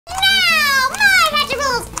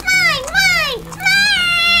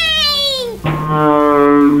Okay,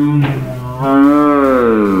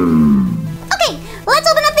 let's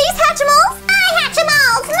open up these Hatchimals. Hi,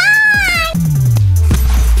 Hatchimals!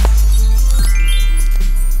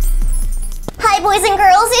 Hi, boys and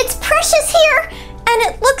girls. It's Precious here, and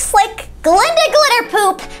it looks like Glenda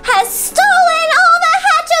Glitterpoop has stolen all the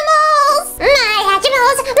Hatchimals. My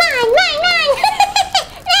Hatchimals, mine.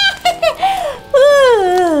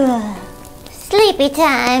 Sleepy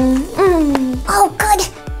time. Oh, good.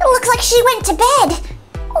 It looks like she went to bed.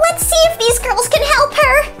 Let's see if these girls can help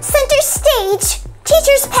her. Center stage.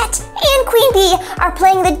 Teacher's Pet and Queen Bee are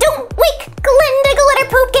playing the Don't Wake Glenda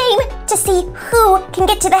Glitterpoop game to see who can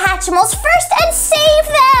get to the Hatchimals first and save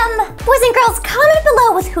them. Boys and girls, comment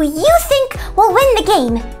below with who you think will win the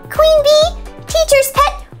game. Queen Bee, Teacher's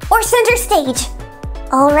Pet, or Center Stage.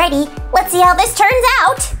 Alrighty, let's see how this turns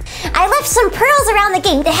out. I left some pearls around the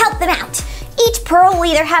game to help them out. Each pearl will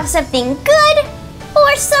either have something good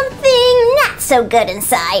or something not so good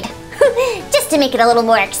inside. Just to make it a little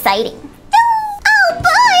more exciting. Oh boy,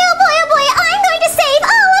 oh boy, oh boy, I'm going to save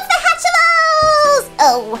all of the Hatchimals!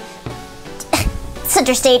 Oh,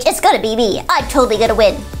 Center Stage, it's gonna be me. I'm totally gonna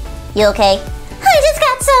win. You okay? I just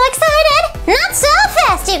got so excited. Not so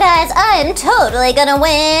fast, you guys. I'm totally gonna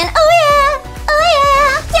win. Oh yeah, oh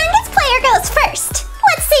yeah. Youngest player goes first.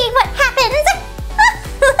 Let's see what happens.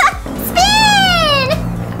 Spin!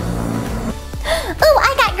 Oh,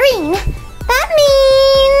 I got green. That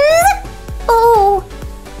means... Oh,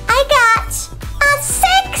 I got a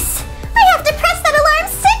 6. I have to press that alarm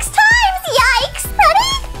 6 times. Yikes.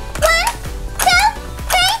 Ready? 1, 2,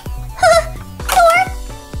 3, 4,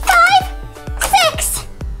 5, 6.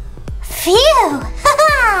 Phew.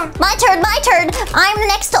 My turn. I'm the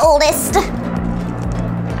next oldest.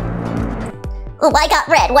 Oh, I got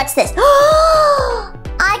red. What's this?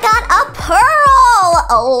 I got a pearl.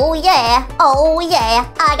 Oh yeah.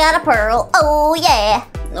 I got a pearl. Oh yeah.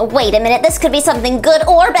 Wait a minute. This could be something good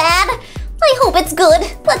or bad. I hope it's good.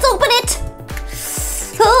 Let's open it.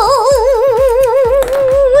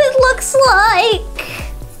 Oh, it looks like...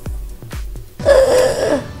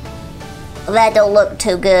 That don't look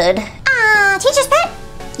too good. Teacher's Pet?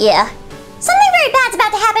 Yeah. Something very bad's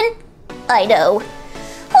about to happen. I know. Help!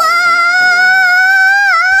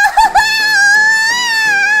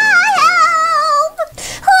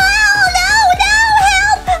 Oh, no,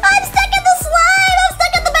 help! I'm stuck in the slime! I'm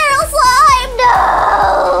stuck in the barrel slime! No!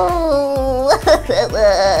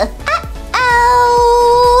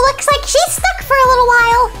 Uh-oh! Looks like she's stuck for a little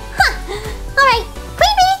while. Huh. Alright,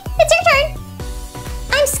 Queen Bee, it's your turn.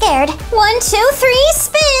 I'm scared. 1, 2, 3,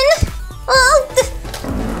 spin! Oh,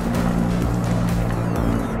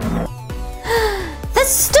 the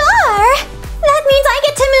star? That means I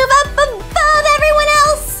get to move up above everyone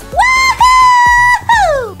else.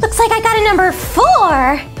 Woohoo! Looks like I got a number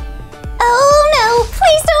 4. Oh no,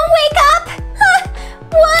 please don't wake up.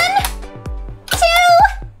 1, 2,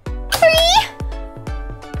 3,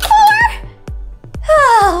 4.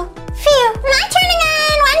 Oh, phew. My turn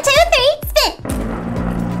again. 1, 2, 3, spin.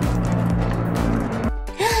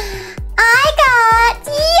 I got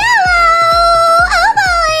yellow. Oh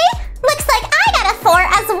boy. Looks like I got a 4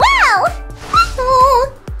 as well.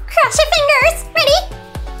 Oh, cross your fingers. Ready?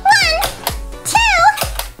 1, 2,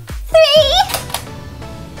 3,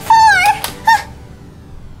 4.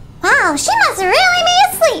 Wow, she must really be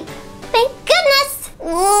asleep. Thank goodness.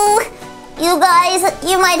 Ooh, you guys,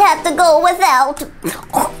 you might have to go without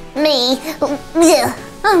me.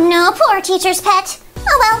 Oh no, poor Teacher's Pet.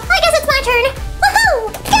 Oh well, I guess it's my turn.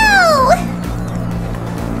 Woohoo! Go!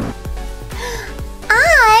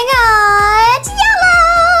 I got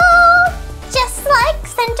yellow! Just like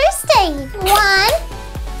Center Stage. 1,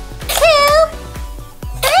 2,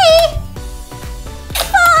 3, 4.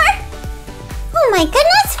 Oh my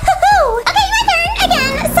goodness! Woohoo! Okay, my turn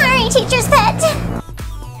again. Sorry, Teacher's Pet.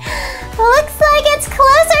 Looks like it's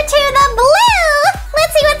closer to the blue.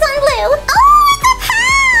 Let's see what's on blue. Oh, it's a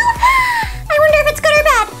pearl! I wonder if it's good or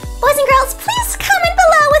bad. Boys and girls, please comment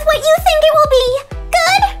below with what you think it will be.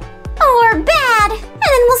 Good or bad? And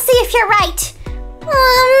then we'll see if you're right.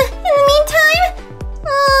 In the meantime,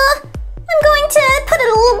 I'm going to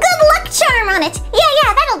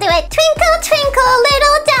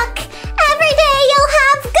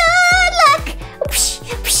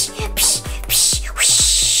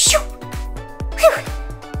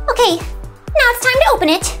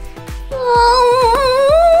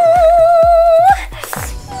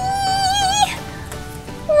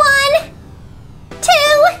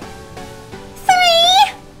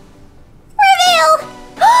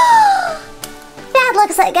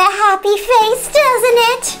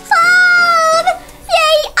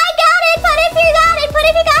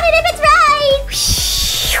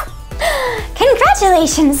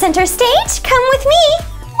Congratulations, center stage. Come with me.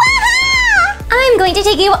 Woohoo! I'm going to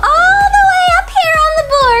take you all the way up here on the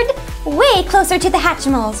board, way closer to the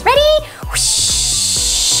Hatchimals. Ready?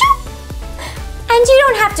 Whoosh! And you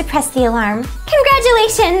don't have to press the alarm.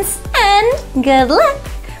 Congratulations and good luck.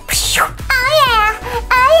 Oh yeah,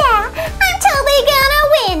 oh yeah. I'm totally gonna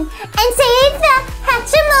win and save the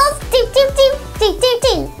Hatchimals.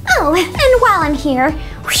 Oh, and while I'm here,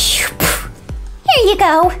 here you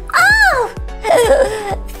go. Oh,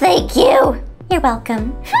 thank you. You're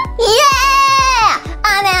welcome. Yeah!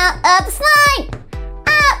 I'm out of the slime.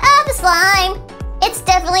 Out of the slime. It's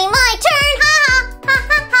definitely my turn. Ha ha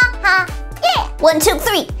ha ha ha. Yeah. 1, 2,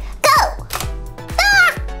 3, go.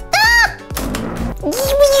 Ah, ah.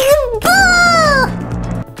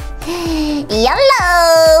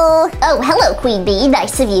 Yellow. Oh, hello, Queen Bee.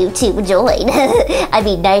 Nice of you to join. I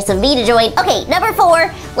mean, nice of me to join. Okay, number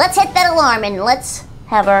 4. Let's hit that alarm and let's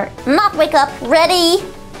have her not wake up. Ready?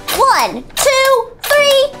 1, 2,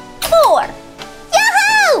 3, 4.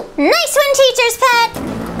 Yahoo! Nice one, teacher's pet.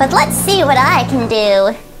 But let's see what I can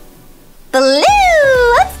do. Blue!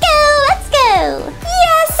 Let's go, let's go.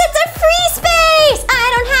 Yes, it's a free space. I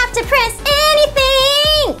don't have to press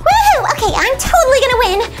anything. Woohoo! Okay, I'm totally gonna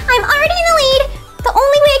win. I'm already in the lead. The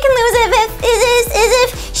only way I can lose is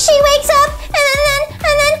if she wakes up and then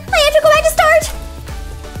I have to go back to start.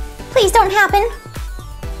 Please don't happen.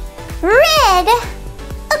 Red.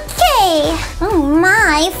 Okay. Oh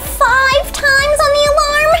my, 5 times on the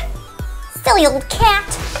alarm. Silly old cat.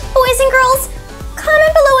 Boys and girls,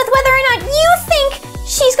 comment below with whether or not you think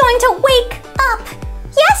she's going to wake up.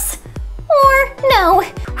 Yes or no?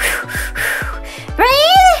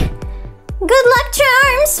 Breathe. Good luck,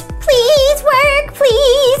 charms. Please work,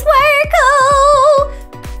 please work. Oh.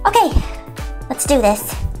 Okay, let's do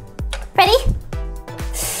this. Ready?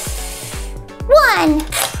 1.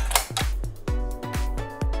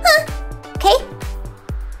 Huh. Okay.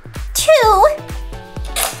 2.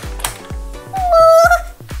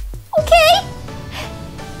 Okay.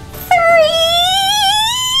 3.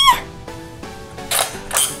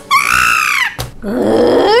 Go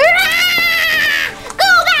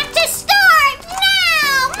back to start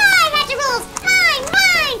now! My Hatchimals! Mine!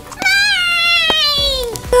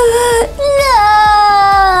 No!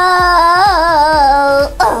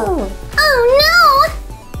 Oh no!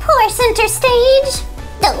 Poor center stage.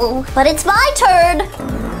 No, but it's my turn.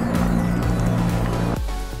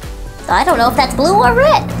 I don't know if that's blue or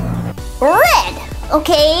red. Red!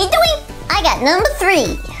 Okay, doink! I got number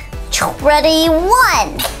 3. Ready?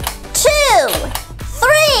 1, 2,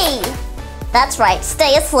 3. That's right,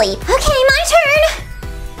 stay asleep. Okay, my turn.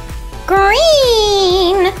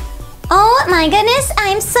 Green. Oh my goodness,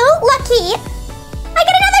 I'm so lucky. I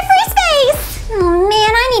get another free space. Oh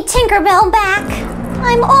man, I need Tinkerbell back.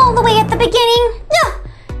 I'm all the way at the beginning.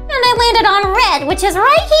 And I landed on red, which is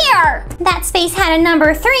right here. That space had a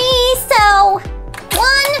number 3, so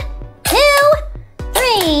 1, 2,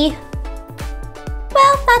 3.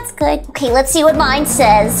 Well, that's good. Okay, let's see what mine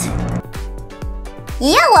says.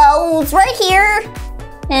 Yellow's right here.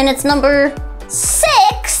 And it's number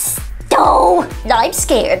 6. Oh, I'm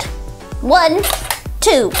scared. 1,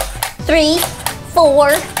 2, 3,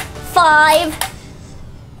 4, 5,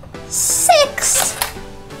 6.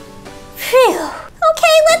 Phew.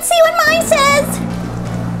 Okay, let's see what mine says.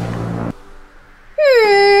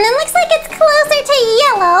 It looks like it's closer to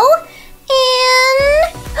yellow. And...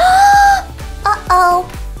 uh-oh.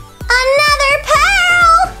 Another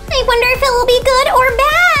pearl! I wonder if it will be good or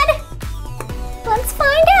bad. Let's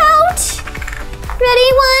find out.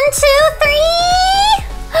 Ready? 1, 2, 3.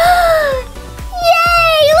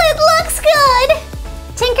 Yay! It looks good.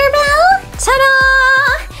 Tinkerbell? Ta-da!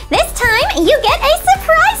 This time you get a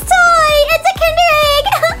surprise toy. It's a Kinder Egg.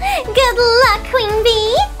 Good luck, Queen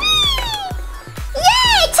Bee.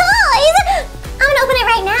 Yay, toys! I'm gonna open it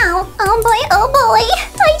right now. Oh boy,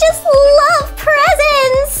 I just love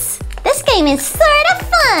presents. This game is sort of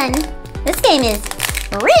fun. This game is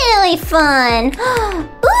really fun.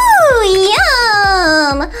 Ooh,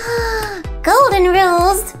 yum! Golden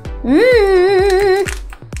rules.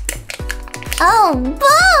 Oh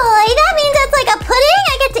boy, that means it's like a pudding.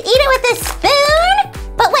 I get to eat it with a spoon.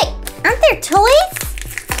 But wait, aren't there toys?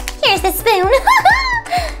 Here's the spoon.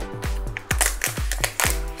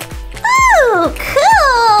 Oh,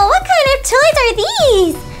 cool! What kind of toys are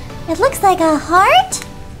these? It looks like a heart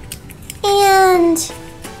and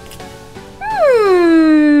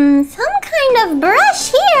some kind of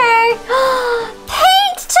brush here.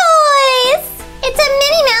 Paint toys! It's a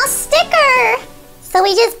Minnie Mouse sticker. So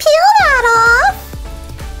we just peel that off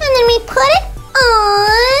and then we put it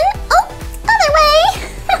on. Oh, other way.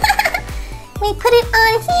 We we put it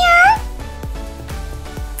on here.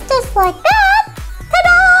 Just like that.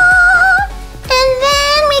 Ta-da! And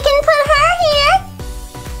then we can put her here.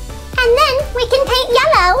 And then we can paint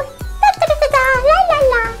yellow. Da-da-da-da-da,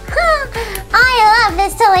 la-la-la. I love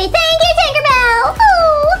this toy. Thank you, Tinkerbell.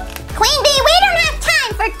 Ooh. Queen Bee, we don't have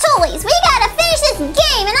time for toys. We gotta finish this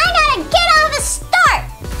game, and I gotta get out of the start.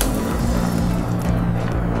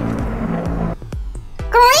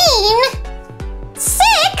 Green.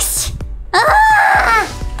 6. 1,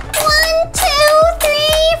 2, 3,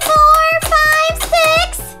 4, 5,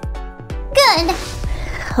 6. Good.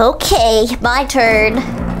 Okay, my turn.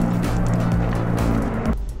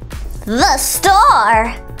 The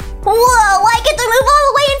star. Whoa, I get to move all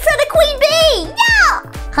the way in front of Queen Bee. Yeah.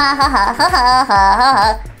 Ha ha ha ha ha ha ha.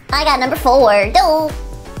 I got number 4. No.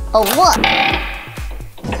 Oh, what?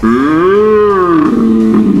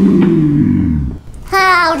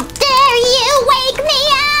 How dare you wake me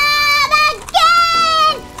up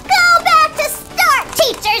again! Go back to start,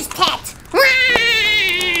 teacher's pet!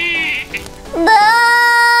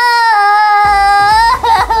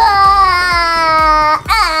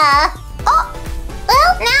 Oh,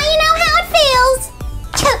 well, now you know how it feels.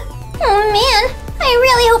 Oh man, I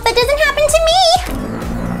really hope that doesn't happen to me.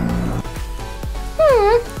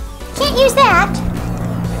 Can't use that.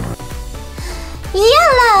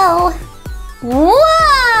 Yellow.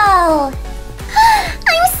 Whoa!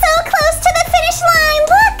 I'm so close to the finish line!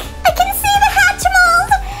 Look! I can see the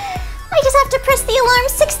Hatchimals! I just have to press the alarm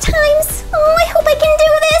 6 times. Oh, I hope I can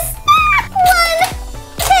do this! 1,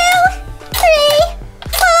 2, 3,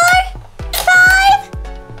 4, 5,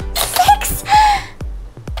 6!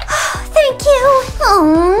 Thank you! Oh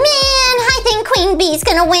man, I think Queen Bee's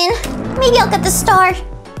gonna win. Maybe I'll get the star.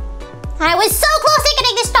 I was so close to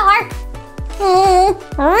getting the star!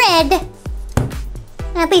 Red.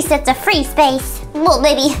 At least it's a free space. Well,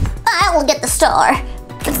 maybe I will get the star.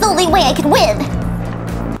 It's the only way I could win.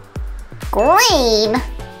 Green.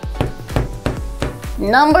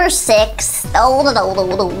 Number 6. Oh, no, no,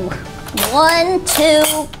 no. 1, 2.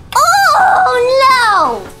 Oh,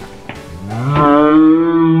 no!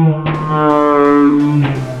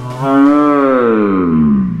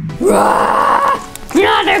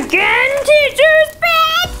 Not again, teacher's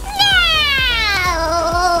pet!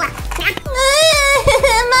 No!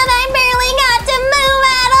 But I barely got to move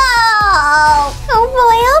at all! Oh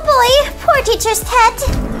boy, poor teacher's pet.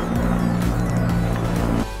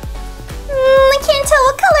 I can't tell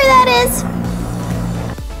what color that is.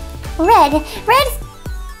 Red. Red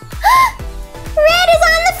is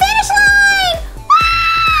on the finish line!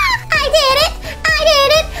 Ah! I did it!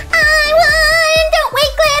 I won! Don't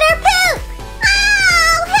wait, Glitterpoop!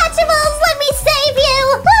 Oh, Hatchimals, let me save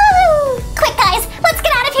you! Woo! Quick, guys, let's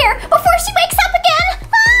get out of here before she wakes up again!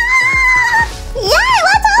 Ah! Yay,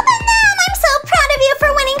 let's open them! I'm so proud of you for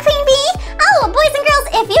winning, Queen Bee! Oh, boys and girls,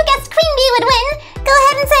 if you guessed Queen Bee would win, go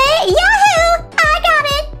ahead and say, Yahoo! I got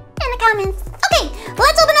it! In the comments. Okay,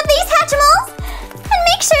 let's open up these Hatchimals and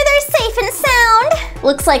make sure they're safe and sound.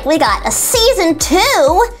 Looks like we got a Season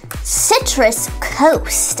 2 Citrus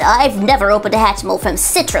Coast. I've never opened a Hatchimal from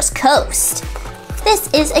Citrus Coast. This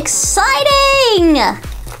is exciting!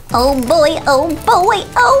 Oh boy, oh boy,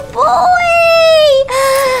 oh boy!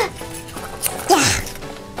 Yeah,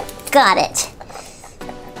 got it.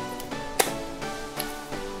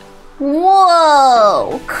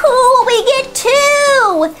 Whoa, cool, we get 2!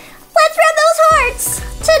 Let's rub those hearts!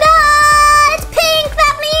 Ta-da! It's pink,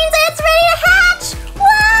 that means it's ready to hatch!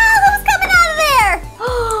 Whoa, who's coming out of there?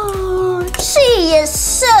 Oh, she is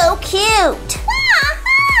so cute!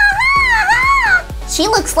 She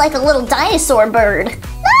looks like a little dinosaur bird.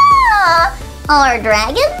 Ah, our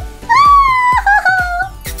dragon?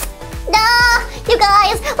 Ah, you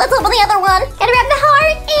guys, let's open the other one. Gotta grab the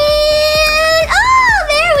heart and... Oh,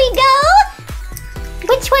 there we go!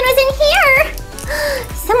 Which one was in here?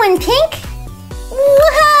 Someone pink?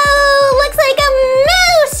 Whoa, looks like a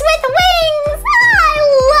moose with wings! I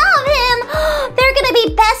love him! They're gonna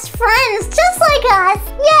be best friends, just like us.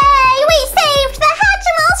 Yay, we saved the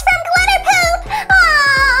Hatchimals from Glitterpoop!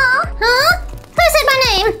 Aww! Huh? Who said my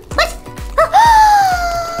name? What?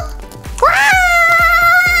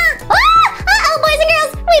 Uh-oh, boys and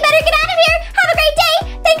girls, we better get out of here. Have a great day.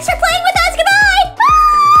 Thanks for playing with us. Goodbye.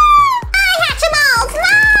 Hatchimals,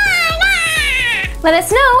 mine! Let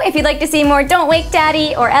us know if you'd like to see more Don't Wake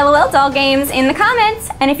Daddy or L.O.L doll games in the comments.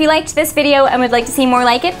 And if you liked this video and would like to see more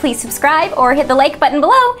like it, please subscribe or hit the like button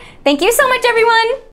below. Thank you so much, everyone!